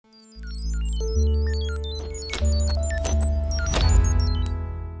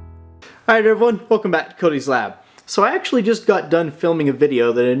Alright everyone, welcome back to Cody's Lab. So I actually just got done filming a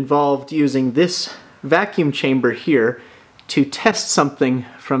video that involved using this vacuum chamber here to test something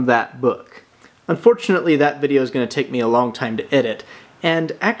from that book. Unfortunately, that video is going to take me a long time to edit,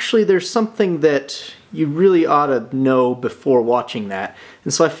 and actually there's something that you really ought to know before watching that,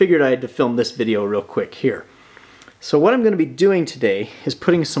 and so I figured I had to film this video real quick here. So what I'm going to be doing today is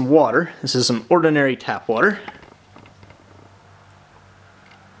putting some water. This is some ordinary tap water.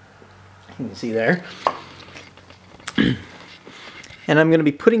 You can see there. And I'm going to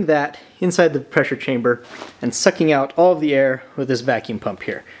be putting that inside the pressure chamber and sucking out all of the air with this vacuum pump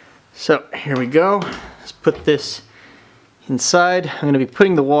here. So here we go. Let's put this inside. I'm going to be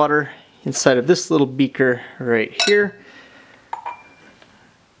putting the water inside of this little beaker right here.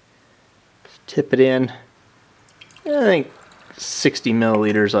 Tip it in. I think 60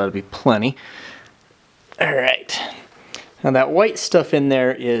 milliliters ought to be plenty. Alright. Now that white stuff in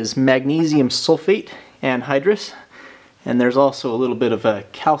there is magnesium sulfate anhydrous, and there's also a little bit of a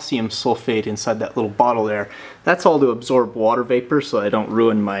calcium sulfate inside that little bottle there. That's all to absorb water vapor so I don't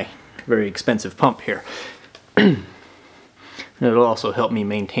ruin my very expensive pump here. And it'll also help me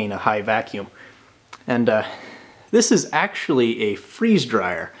maintain a high vacuum. And this is actually a freeze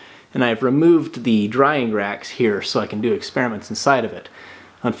dryer, and I've removed the drying racks here so I can do experiments inside of it.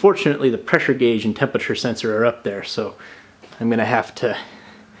 Unfortunately, the pressure gauge and temperature sensor are up there, so I'm going to have to,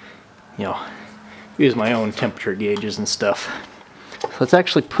 use my own temperature gauges and stuff. So let's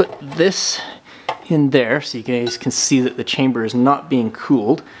actually put this in there so you guys can see that the chamber is not being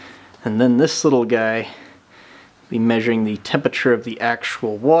cooled. And then this little guy will be measuring the temperature of the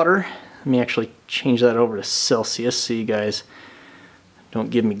actual water. Let me actually change that over to Celsius so you guys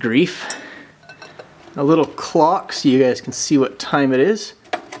don't give me grief. A little clock so you guys can see what time it is.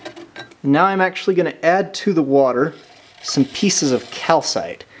 And now I'm actually going to add to the water some pieces of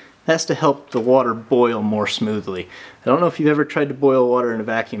calcite. That's to help the water boil more smoothly. I don't know if you've ever tried to boil water in a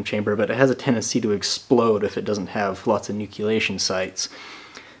vacuum chamber, but it has a tendency to explode if it doesn't have lots of nucleation sites.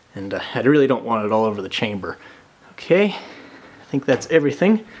 And I really don't want it all over the chamber. Okay, I think that's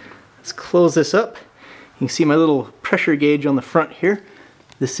everything. Let's close this up. You can see my little pressure gauge on the front here.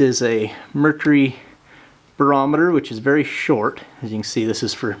 This is a mercury barometer, which is very short. As you can see, this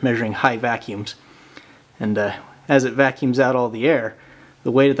is for measuring high vacuums. And as it vacuums out all the air,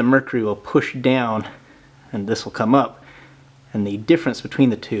 the weight of the mercury will push down and this will come up, and the difference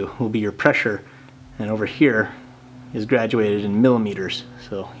between the two will be your pressure, and over here is graduated in millimeters,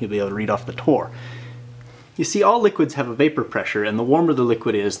 so you'll be able to read off the torr. You see, all liquids have a vapor pressure, and the warmer the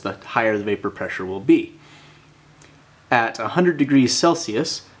liquid is, the higher the vapor pressure will be. At 100 degrees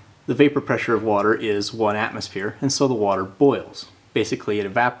Celsius, the vapor pressure of water is 1 atmosphere, and so the water boils. Basically, it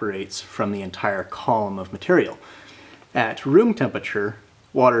evaporates from the entire column of material. At room temperature,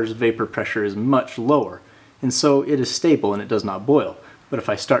 water's vapor pressure is much lower, and so it is stable and it does not boil. But if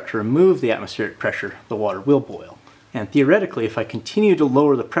I start to remove the atmospheric pressure, the water will boil. And theoretically, if I continue to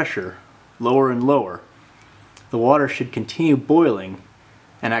lower the pressure, lower and lower, the water should continue boiling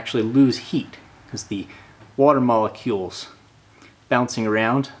and actually lose heat, because the water molecules bouncing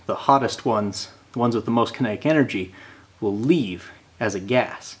around, the hottest ones, the ones with the most kinetic energy, will leave as a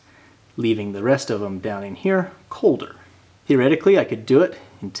gas, leaving the rest of them down in here colder. Theoretically, I could do it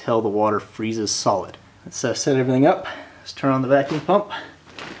until the water freezes solid. Let's set everything up. Let's turn on the vacuum pump.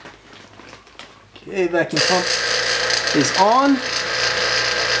 Okay, vacuum pump is on.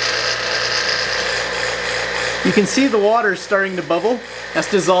 You can see the water is starting to bubble. That's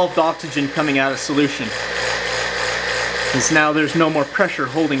dissolved oxygen coming out of solution. Because now there's no more pressure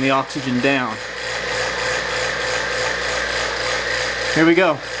holding the oxygen down. Here we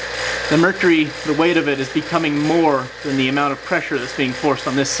go. The mercury, the weight of it is becoming more than the amount of pressure that's being forced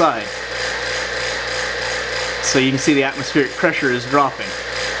on this side. So you can see the atmospheric pressure is dropping.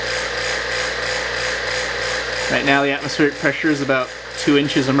 Right now the atmospheric pressure is about 2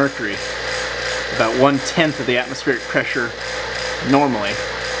 inches of mercury. About 1/10 of the atmospheric pressure normally.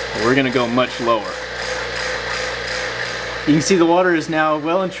 But we're going to go much lower. You can see the water is now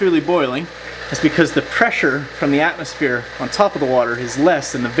well and truly boiling. That's because the pressure from the atmosphere on top of the water is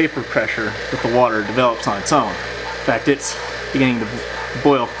less than the vapor pressure that the water develops on its own. In fact, it's beginning to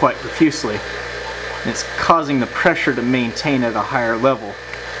boil quite profusely, and it's causing the pressure to maintain at a higher level.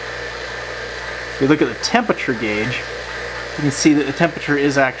 If you look at the temperature gauge, you can see that the temperature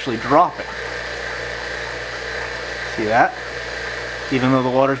is actually dropping. See that? Even though the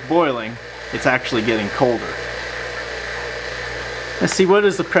water's boiling, it's actually getting colder. Let's see, what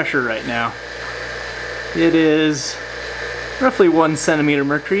is the pressure right now? It is roughly 1 centimeter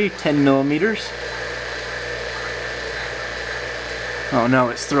mercury, 10 millimeters. Oh no,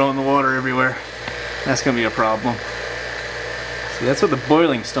 it's throwing the water everywhere. That's gonna be a problem. See, that's what the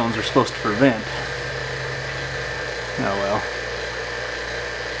boiling stones are supposed to prevent. Oh well.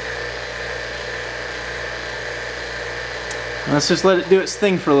 Let's just let it do its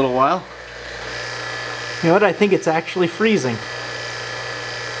thing for a little while. You know what? I think it's actually freezing.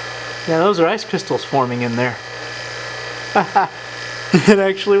 Yeah, those are ice crystals forming in there. It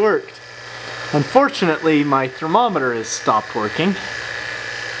actually worked. Unfortunately, my thermometer has stopped working.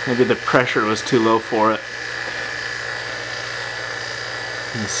 Maybe the pressure was too low for it.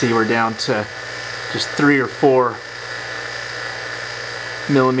 You can see we're down to just 3 or 4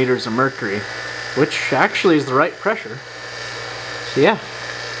 millimeters of mercury, which actually is the right pressure. So yeah,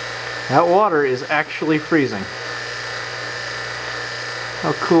 that water is actually freezing.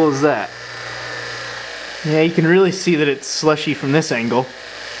 How cool is that? Yeah, you can really see that it's slushy from this angle.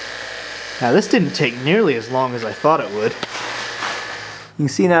 Now this didn't take nearly as long as I thought it would. You can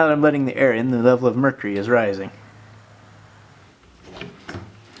see now that I'm letting the air in, the level of mercury is rising.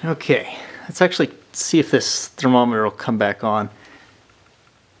 Okay, let's actually see if this thermometer will come back on.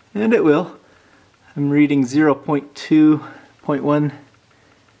 And it will. I'm reading 0.2.1.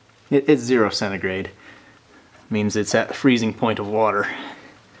 It's 0 centigrade. Means it's at the freezing point of water.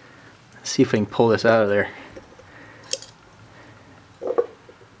 Let's see if I can pull this out of there.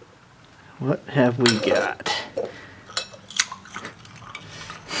 What have we got?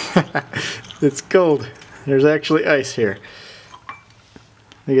 It's cold. There's actually ice here.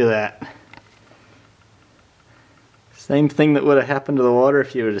 Look at that. Same thing that would have happened to the water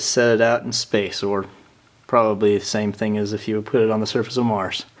if you were to set it out in space, or probably the same thing as if you would put it on the surface of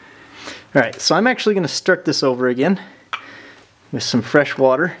Mars. Alright, so I'm actually going to start this over again with some fresh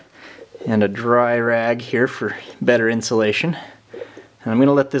water and a dry rag here for better insulation. And I'm going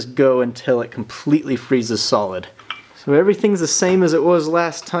to let this go until it completely freezes solid. So everything's the same as it was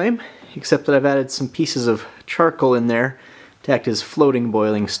last time, except that I've added some pieces of charcoal in there to act as floating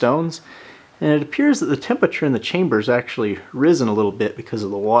boiling stones. And it appears that the temperature in the chamber has actually risen a little bit because of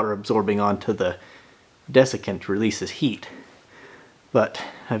the water absorbing onto the desiccant releases heat. But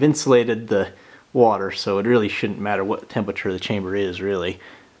I've insulated the water, so it really shouldn't matter what temperature the chamber is, really.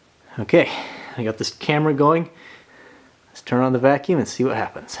 Okay, I got this camera going. Let's turn on the vacuum and see what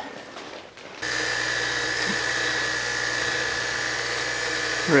happens.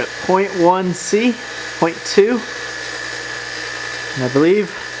 We're at 0.1 C, 0.2, and I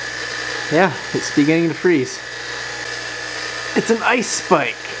believe, yeah, it's beginning to freeze. It's an ice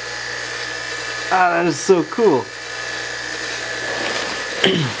spike. Ah, that is so cool.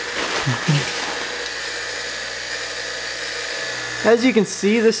 As you can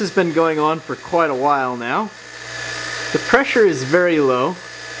see, this has been going on for quite a while now. The pressure is very low.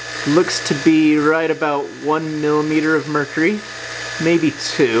 It looks to be right about 1 millimeter of mercury, maybe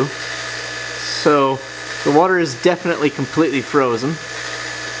 2. So the water is definitely completely frozen.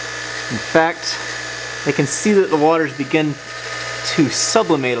 In fact, I can see that the water's begin to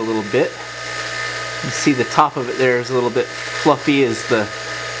sublimate a little bit. You can see the top of it there is a little bit fluffy as the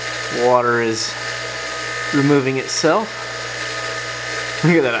water is removing itself.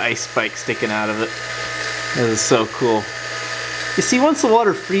 Look at that ice spike sticking out of it. That is so cool. You see, once the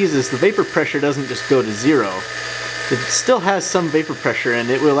water freezes, the vapor pressure doesn't just go to 0. It still has some vapor pressure, and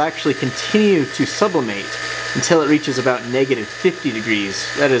it will actually continue to sublimate until it reaches about negative 50 degrees.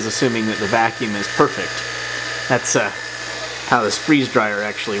 That is assuming that the vacuum is perfect. That's how this freeze dryer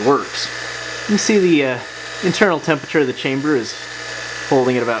actually works. You see the internal temperature of the chamber is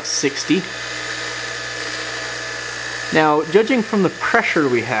holding at about 60. Now, judging from the pressure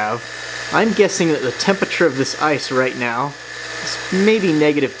we have, I'm guessing that the temperature of this ice right now is maybe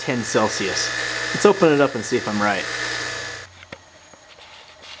negative 10 Celsius. Let's open it up and see if I'm right.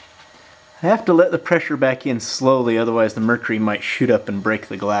 I have to let the pressure back in slowly, otherwise the mercury might shoot up and break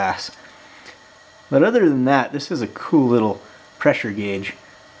the glass. But other than that, this is a cool little pressure gauge.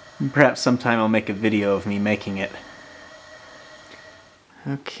 Perhaps sometime I'll make a video of me making it.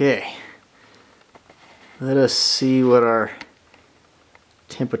 Okay. Let us see what our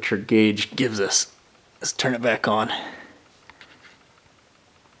temperature gauge gives us. Let's turn it back on.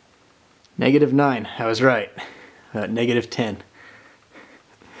 -9. I was right. About -10.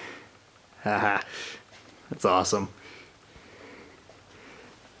 Haha. That's awesome.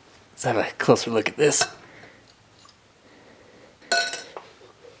 Let's have a closer look at this.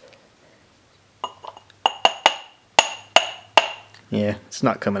 Yeah, it's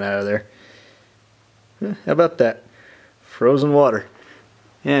not coming out of there. How about that? Frozen water.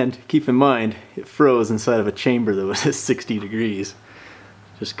 And keep in mind, it froze inside of a chamber that was at 60 degrees.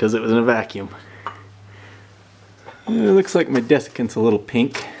 Just because it was in a vacuum. It looks like my desiccant's a little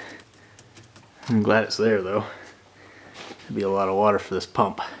pink. I'm glad it's there though. There'd be a lot of water for this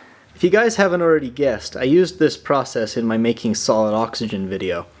pump. If you guys haven't already guessed, I used this process in my making solid oxygen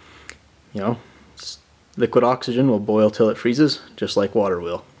video. You know, liquid oxygen will boil till it freezes, just like water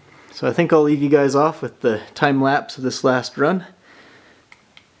will. So I think I'll leave you guys off with the time lapse of this last run.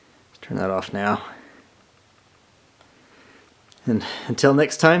 Let's turn that off now. And until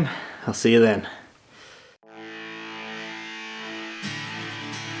next time, I'll see you then.